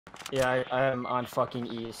Yeah, I am on fucking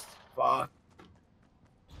east. Fuck.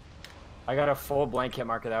 I got a full blanket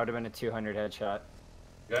marker. That would have been a 200 headshot.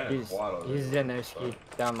 He's in there, ski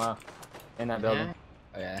down low, in that building.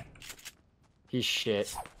 Oh yeah. He's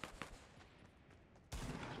shit.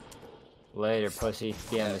 Later, pussy.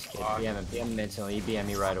 BM this kid. BM him instantly. He BM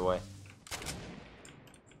me right away.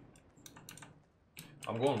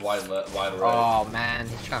 I'm going wide right. Oh man,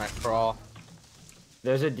 he's trying to crawl.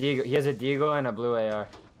 There's a Deagle. He has a Deagle and a blue AR.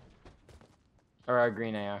 Or a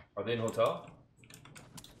green AR. Are they in hotel?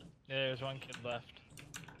 Yeah, there's one kid left.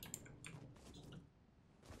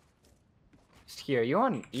 Ski, are you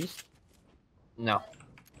on east? No.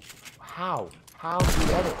 How? How do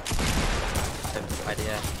you edit? I have no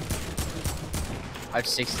idea. I have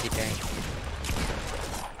 60 tank.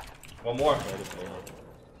 One more.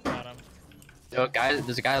 Got him. Yo,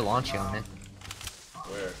 there's a guy launching on it.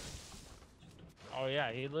 Where? Oh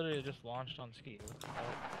yeah, he literally just launched on ski.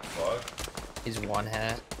 Fuck. He's one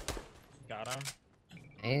hit. Got him.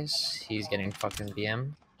 Nice. He's getting fucking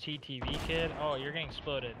BM. TTV kid. Oh, you're getting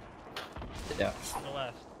exploded. Yeah. To the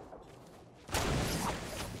west.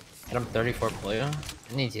 Hit him 34 blue. I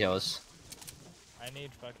need heals. I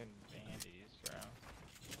need fucking bandies, bro.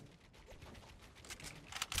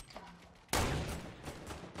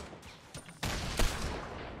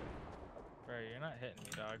 Bro, you're not hitting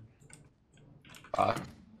me, dog.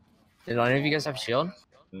 Did any of you guys have shield?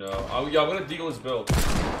 No. Oh yeah, I'm gonna deagle his build.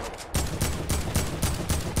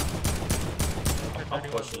 I'm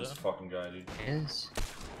pushing this fucking guy, dude. Yes.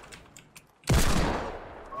 He's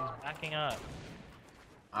backing up.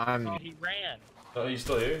 Dude, he ran. No, he's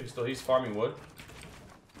still here. He's farming wood.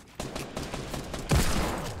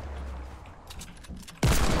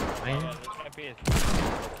 Yeah, this might be it.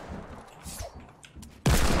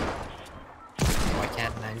 Why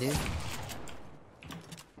can't 90?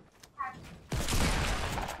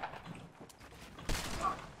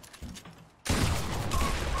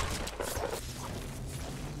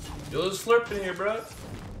 Yo, there's slurp in here, bro.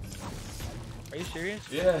 Are you serious?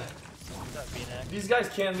 Yeah. What's up, V-neck? These guys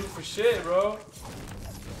can't loot for shit, bro.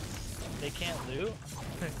 They can't loot?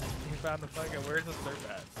 You found the fucking, where's the slurp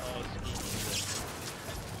at? Oh, ski.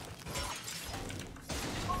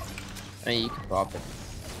 I mean, you can pop it.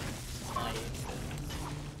 Nice.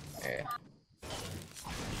 Yeah.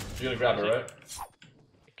 You're gonna grab it, right?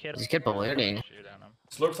 Kid, Just keep ballooning. shoot at him.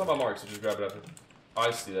 Slurp's on my mark, so just grab it after.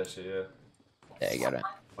 I see that shit, yeah. Yeah, I got it. Oh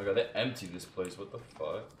my god, they emptied this place. What the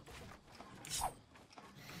fuck?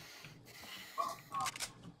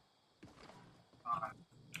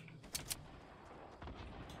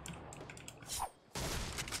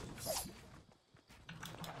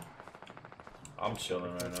 I'm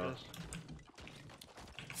chilling right now.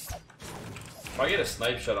 If I get a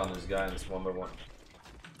snipe shot on this guy in this 1v1.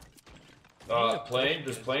 Plane.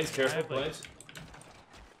 There's planes. Careful, planes.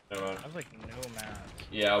 Never mind. I was like, no math.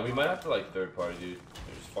 Yeah, we might have to like third party, dude.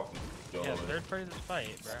 They're just fucking going Yeah, over. third party this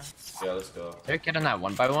fight, bro. Yeah, let's go. They're getting that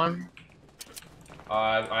 1x1.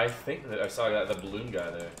 I think that I saw that the balloon guy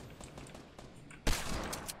there.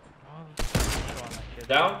 Oh, on that kid.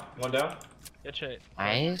 Down. One down. Good shit.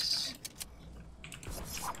 Nice.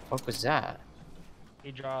 What was that?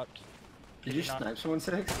 He dropped. Did you snipe someone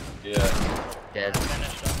 6? Yeah. Dead.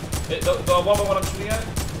 Finished him. The 1v1 I'm shooting at,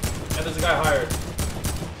 and there's a guy higher.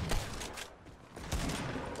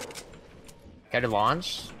 Got to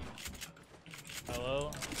launch.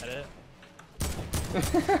 Hello? Edit.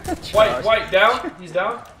 White down. He's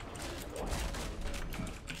down.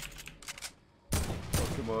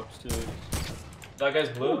 Fuck him upstairs. That guy's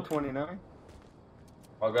blue. Ooh, 29.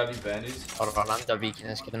 I'll grab these bandies. Hold on, I'm W. Can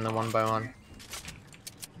just get in the 1x1.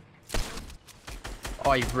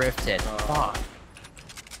 Oh, you ripped it. Fuck.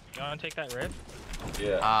 You wanna take that rip?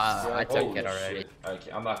 Yeah. I took Holy it already.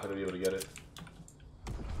 shit. I'm not gonna be able to get it.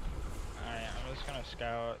 Alright, I'm just gonna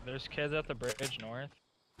scout. There's kids at the bridge north.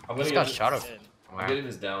 I'm Just gonna got get. shot of. I'm getting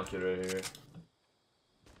this down kid right here.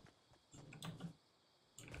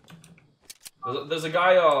 There's a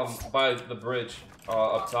guy by the bridge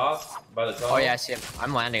up top by the tunnel. Oh yeah, I see him.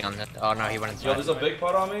 I'm landing on that. Oh no, he went inside. Yo, there's a big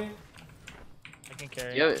pot on me. I can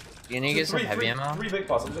carry Yo, it. do you need to get some heavy ammo? Three big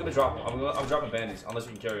pots. I'm just gonna drop them. I'm dropping bandies unless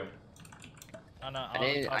we can carry them. Oh, no,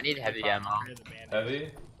 I need heavy ammo.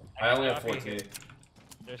 Heavy? I only have 14.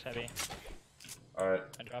 There's heavy. Alright.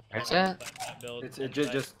 I dropped Where's that that? build. It's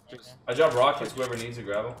just. I drop rockets. Whoever needs to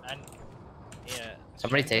grab them. And, yeah.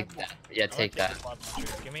 Somebody take that. Yeah, take that.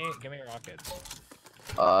 Give me rockets.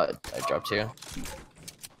 I dropped 2.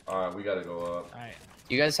 Alright, we gotta go up. Alright.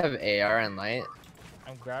 You guys have AR and light?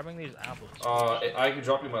 I'm grabbing these apples. I can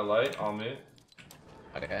drop you my light on me.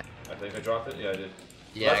 Okay. I think I dropped it. Yeah, I did.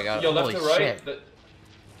 Yeah, I got it. Yo, left Holy to right. shit.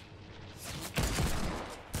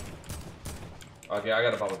 Okay, I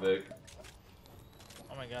gotta pop a big.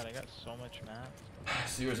 Oh my god, I got so much map.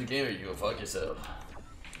 Seriously, gamer, you go fuck yourself.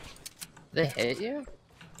 They hit you?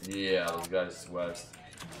 Yeah, those guys west.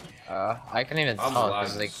 I can't even I'm tell.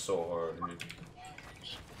 lagging Like, so hard, dude.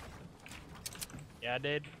 Yeah, I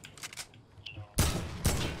did.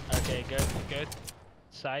 Okay, go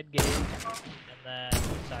side gate, and then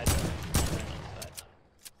side door, and then inside.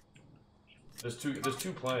 There's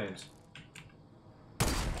two planes.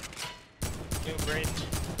 Go Braden.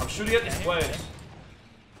 I'm shooting at these planes.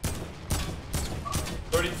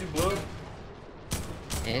 32 blue.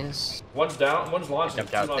 is. One's down, one's launching.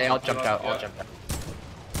 Jumped out. They all jumped out. All jumped out.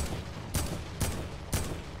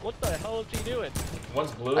 What the hell is he doing?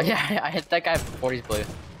 One's blue. Oh, yeah, I hit that guy before he's blue.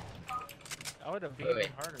 I would have beat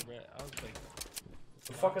him harder, but I was like. What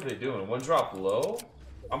the fuck are they doing? One drop low?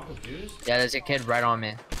 I'm confused. Yeah, there's a kid right on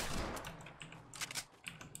me.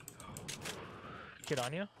 Kid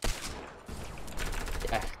on you?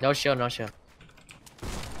 Yeah, no shield, no shield.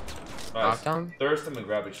 Nice. Knocked him. Thirst him and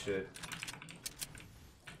grab his shit.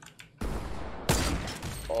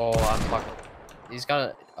 Oh, I'm fucking. He's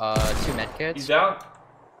got 2 med kits. He's down.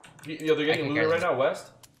 Yo, they're getting looted right now,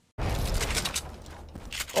 west.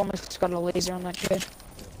 Almost got a laser on that kid.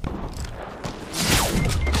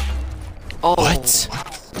 Oh. What?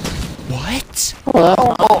 What?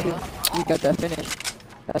 Oh, you got that finish.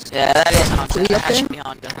 That's Yeah, that is Honda. Is he up That should there? be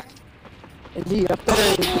Honda. Is he up there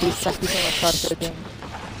or is he stuck behind a truck or thing?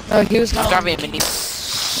 No, he was not. Driving a mini.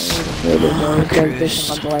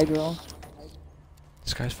 Fishing on Black Girl.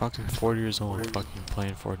 This guy's fucking 40 years old, fucking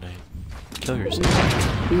playing Fortnite. Kill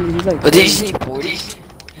yourself. He's like. But did you say 40?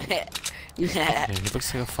 Yeah, he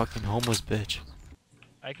looks like a fucking homeless bitch.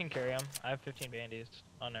 I can carry him. I have 15 bandies.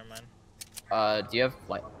 Oh, never mind. Do you have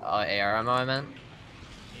like AR ammo, man?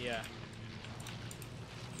 Yeah.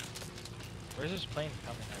 Where's this plane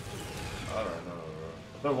coming at? I don't know.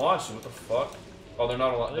 They're launching. What the fuck? Oh, they're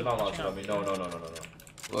not launching on me. No.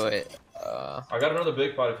 Wait. I got another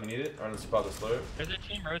big pot if you need it. Alright, let's pop the slurp. There's a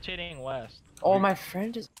team rotating west. Oh, my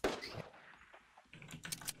friend is.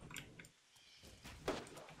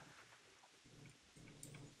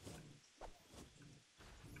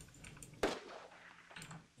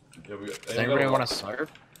 Yeah, Does anybody want to slurp?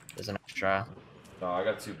 There's an extra. No, I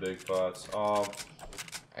got 2 big pots.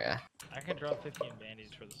 Yeah. I can drop 15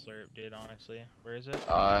 bandies for the slurp, dude, honestly. Where is it?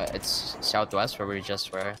 It's southwest where we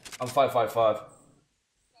just were. I'm 555.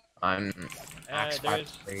 I'm max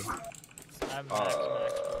there's- 5-3. I'm max.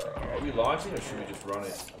 Are we launching or should we just run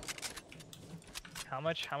it? How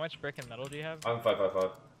much brick and metal do you have? I'm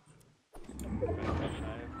 555.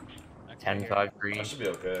 10-5-3. That should be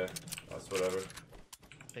okay. That's whatever.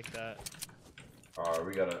 Take that. Alright,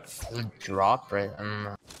 we gotta. There's a drop right.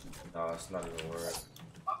 No, it's not even worth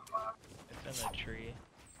It's in the tree.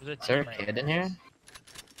 There's Is there a team kid in here?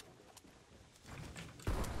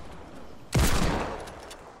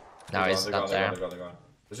 No, he's not there. They're gone.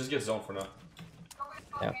 Let's just get zoned for now.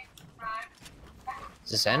 Yep.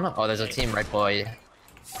 Is this in? Oh, there's a team right below you.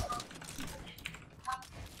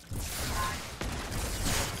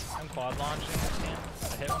 I'm quad launching this team.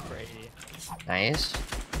 I hit one for 80. Nice.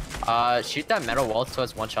 Shoot that metal wall so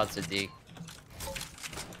it's 1 shot to D.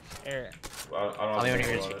 Here. I don't Tell me know. when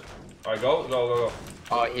you're gonna shoot. Alright, go.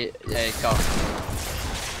 Oh, yeah, go.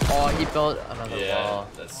 Oh, he built another wall.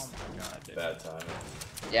 That's Oh my god, dude. bad timing.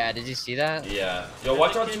 Yeah, did you see that? Yeah. Yo,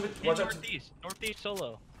 watch out! Watch out! Northeast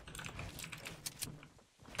solo.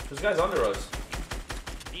 This guy's under us.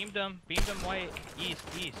 Beamed him white. East.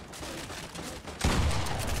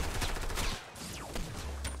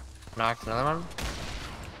 Knocked another one.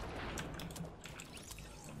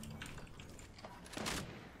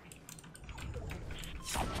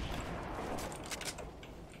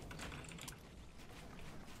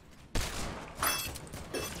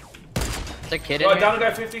 There's a kid in Yo, here. down a guy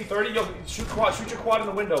 1530. Yo, shoot your quad in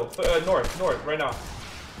the window. North, right now.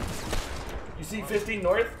 You see 15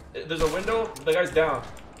 north? There's a window. The guy's down.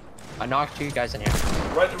 I knocked 2 guys in here.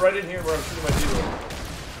 Right in here where I'm shooting my zero.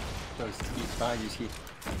 Yo, he's behind you, Ski.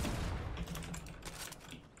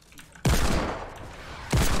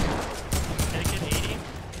 Take it 80.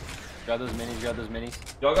 Grab those minis.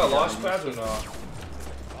 Y'all got launch pads or no?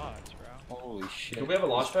 Bots, bro. Holy shit. Do we have a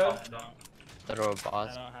launch pad? Literal I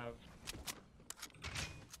boss. don't have.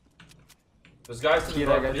 There's guys to the Ski,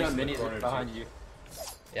 north. that guy's minis behind you.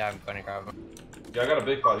 Yeah, I'm gonna grab him. Yeah, I got a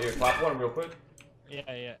big pot here. Clap one real quick.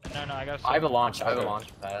 Yeah. No, I got. I have a launch. Okay.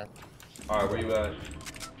 Pad. Alright, where you at?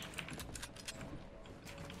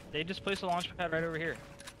 They just placed a launch pad right over here.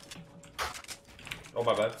 Oh,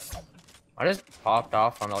 my bad. I just popped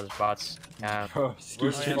off on all those bots. Yeah. Bro,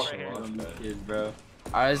 Where's Oh, the yeah, fucking right here. launch pad? Kids, bro.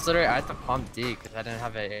 I was literally at the pump D because I didn't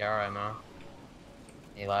have an AR ammo.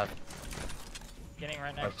 He left. Getting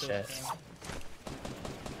right next to his team.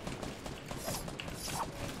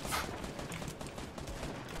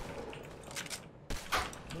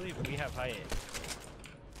 I believe we have height.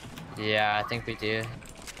 Yeah, I think we do.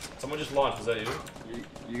 Someone just launched. Is that you?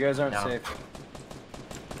 You guys aren't No. safe.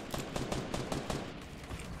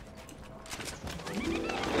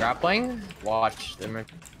 Grappling? Watch them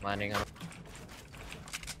landing on.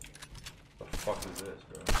 What the fuck is this,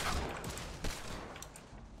 bro?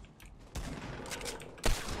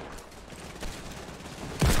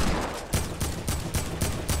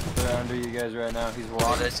 They're under you guys right now. He's Oh,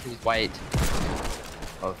 white. he's white.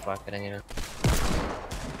 Oh fuck, I didn't even.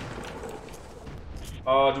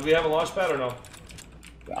 Do we have a launch pad or no?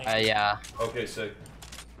 Yeah. Okay, sick.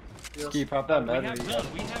 Ski, pop that We med. have zone.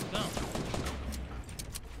 We have zone.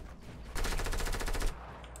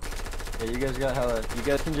 Yeah, you guys got hella. You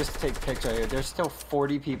guys can just take pics right here. There's still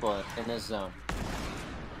 40 people in this zone.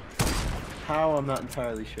 How? I'm not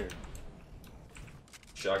entirely sure.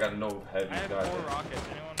 Shit, I got no heavy I have guy. 4 rockets.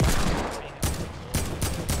 Anyone?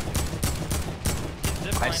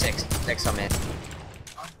 I have 6. 6 on me.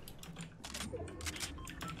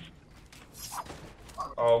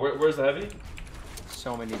 Oh, where's the heavy?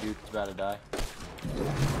 So many dudes about to die.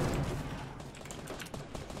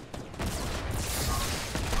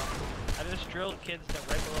 I just drilled kids that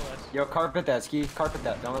right below us. Yo, carpet that, Ski. Carpet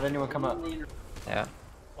that. Don't let anyone come up. Yeah.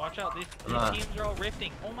 Watch out, these teams are all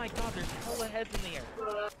rifting. Oh my god, there's hella heads in the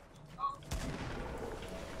air.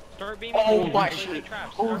 Start beaming. Oh my shit.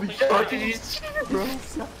 Holy shit, did you see it, bro?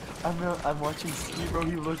 I'm watching Ski, bro.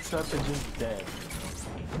 He looks up and just dead.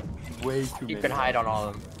 Way too many. You can hide on all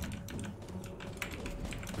of them.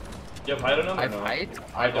 You have height on them? I have no? height?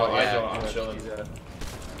 I don't. I yeah. don't. I'm chilling.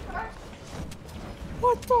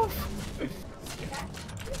 What the?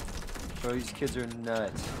 Bro, these kids are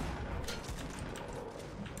nuts.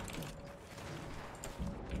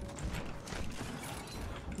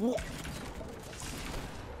 What?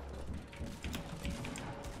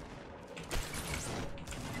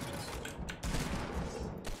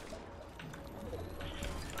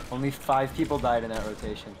 Only 5 people died in that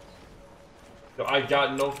rotation. Yo, I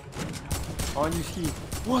got no. On you, Ski.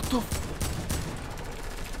 What the?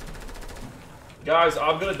 Guys,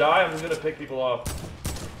 I'm gonna die. I'm just gonna pick people off.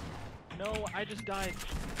 No, I just died.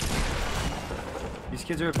 These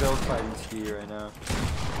kids are build fighting Ski right now.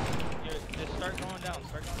 Just start going down.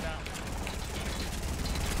 Start going down.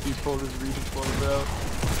 He pulled his redeploy, bro.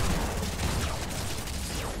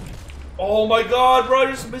 Oh my god, bro!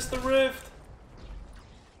 I just missed the rift.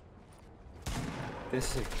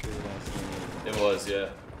 This is a true ass game. It was, yeah.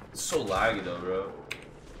 It's so laggy though, bro.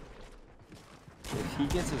 If he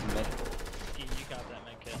gets his med. You got that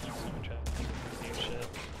med kit. Next time we try to make this shit.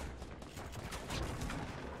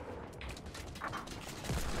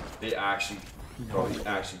 They actually, bro, he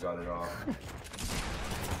actually got it off.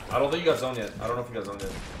 I don't think you got zone yet. I don't know if you got zone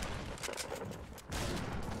yet.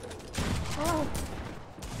 Oh.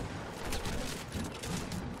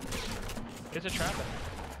 There's a trap in there.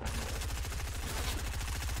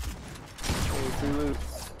 Loot.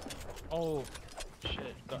 Oh,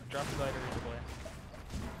 shit. Drop the glider either way.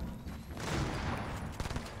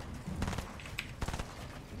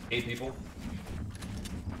 Eight people.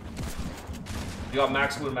 You got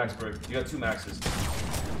max wood, max brick. You got 2 maxes.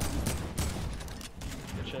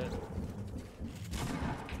 Good shit.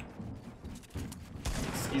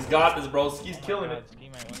 He's got this, bro. He's Oh killing God, it. Ski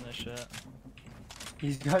might win this shit.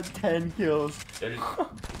 He's got 10 kills. Yeah, just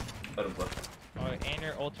let him play. Oh, and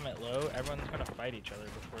your ultimate low, everyone's gonna fight each other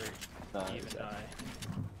before you even die.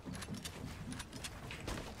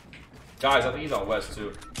 Guys, I think he's on west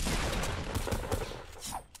too.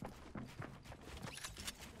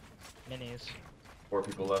 Minis. 4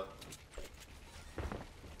 people left.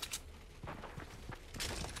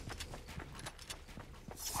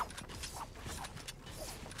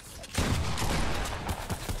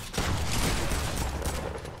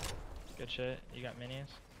 Good shit. You got minis?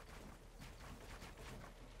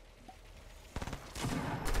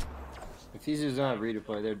 If these dudes don't have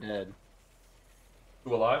redeploy, they're dead.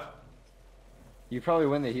 Who alive? You probably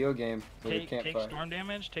win the heal game with a Take campfire. storm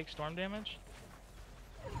damage. Take storm damage.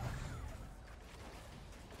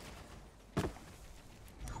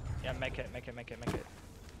 Yeah, make it.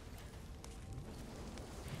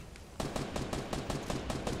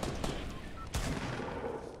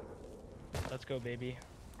 Let's go, baby.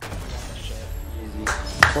 Shit. Easy.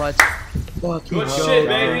 What? Good shit,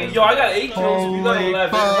 baby. Yo, I got 8 kills. You got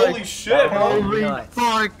 11. Holy shit, bro. Holy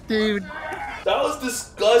fuck, dude. That was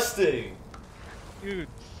disgusting. Dude,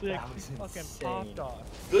 Six. That was He fucking insane. popped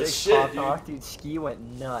off. Good Six shit, popped dude. off, dude. Ski went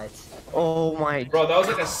nuts. Oh my Bro, that was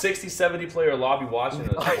like a 60-70 player lobby watching us,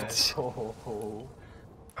 man. Oh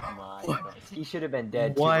my god. Ski should have been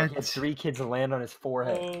dead too. What? He had 3 kids land on his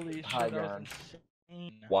forehead. Holy High shit, that ground. was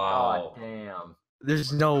insane. Wow. God damn.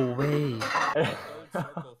 There's no way. Third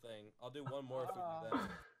circle thing. I'll do one more if we do that.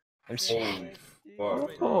 I'm Holy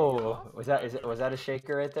fuck. Oh, was that a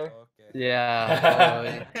shaker right there? Okay.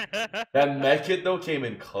 Yeah. That medkit though came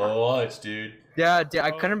in clutch, dude. Yeah, dude,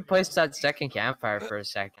 I couldn't place that second campfire for a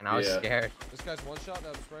second. I was Yeah. scared. This guy's one shot that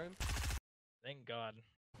was spraying. Thank God.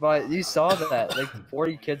 But you saw that, like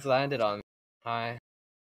 40 kids landed on me. Hi.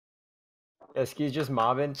 Yeah, Ski's just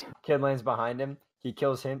mobbing. Kid lands behind him. He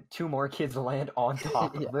kills him. 2 more kids land on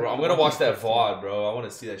top of him. Bro, I'm gonna watch that VOD, bro. I want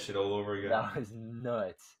to see that shit all over again. That was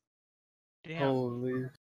nuts. Damn. Holy.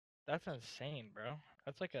 That's insane, bro.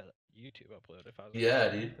 That's like a YouTube upload if I was. Yeah,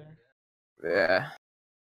 like, dude. there. Yeah.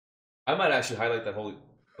 I might actually highlight that whole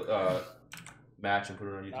match and put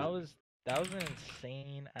it on YouTube. That was an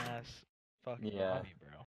insane ass fucking Yeah. lobby, bro.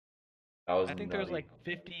 That was I think there was nutty. like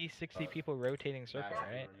 50, 60 people rotating circle,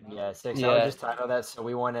 right? Yeah, 6. I Yeah. would just title that so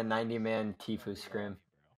we won a 90-man Tfue scrim.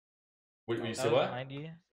 Wait, you That say was what?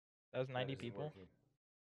 90. That was 90 people.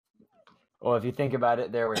 Well, if you think about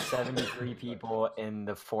it, there were 73 people in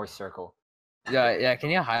the 4th circle. Yeah, can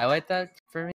you highlight that for me?